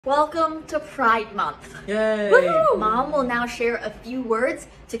Welcome to Pride Month. Yay! Woo! Mom will now share a few words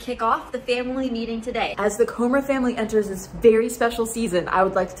to kick off the family meeting today. As the Comer family enters this very special season, I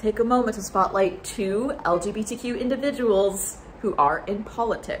would like to take a moment to spotlight two LGBTQ individuals who are in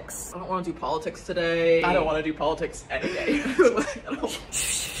politics. I don't want to do politics today. I don't want to do politics any day.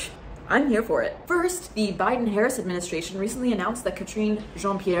 I'm here for it. First, the Biden-Harris administration recently announced that Catherine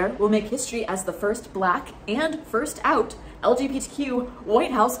Jean-Pierre will make history as the first Black and first out LGBTQ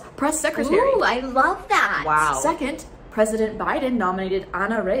White House press secretary. Ooh, I love that. Wow. Second, President Biden nominated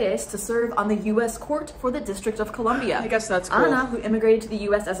Ana Reyes to serve on the U.S. Court for the District of Columbia. I guess that's cool. Ana, who immigrated to the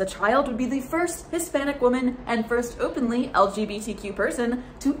U.S. as a child, would be the first Hispanic woman and first openly LGBTQ person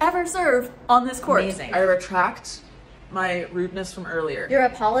to ever serve on this court. Amazing. I retract my rudeness from earlier. Your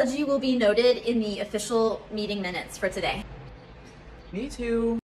apology will be noted in the official meeting minutes for today. Me too.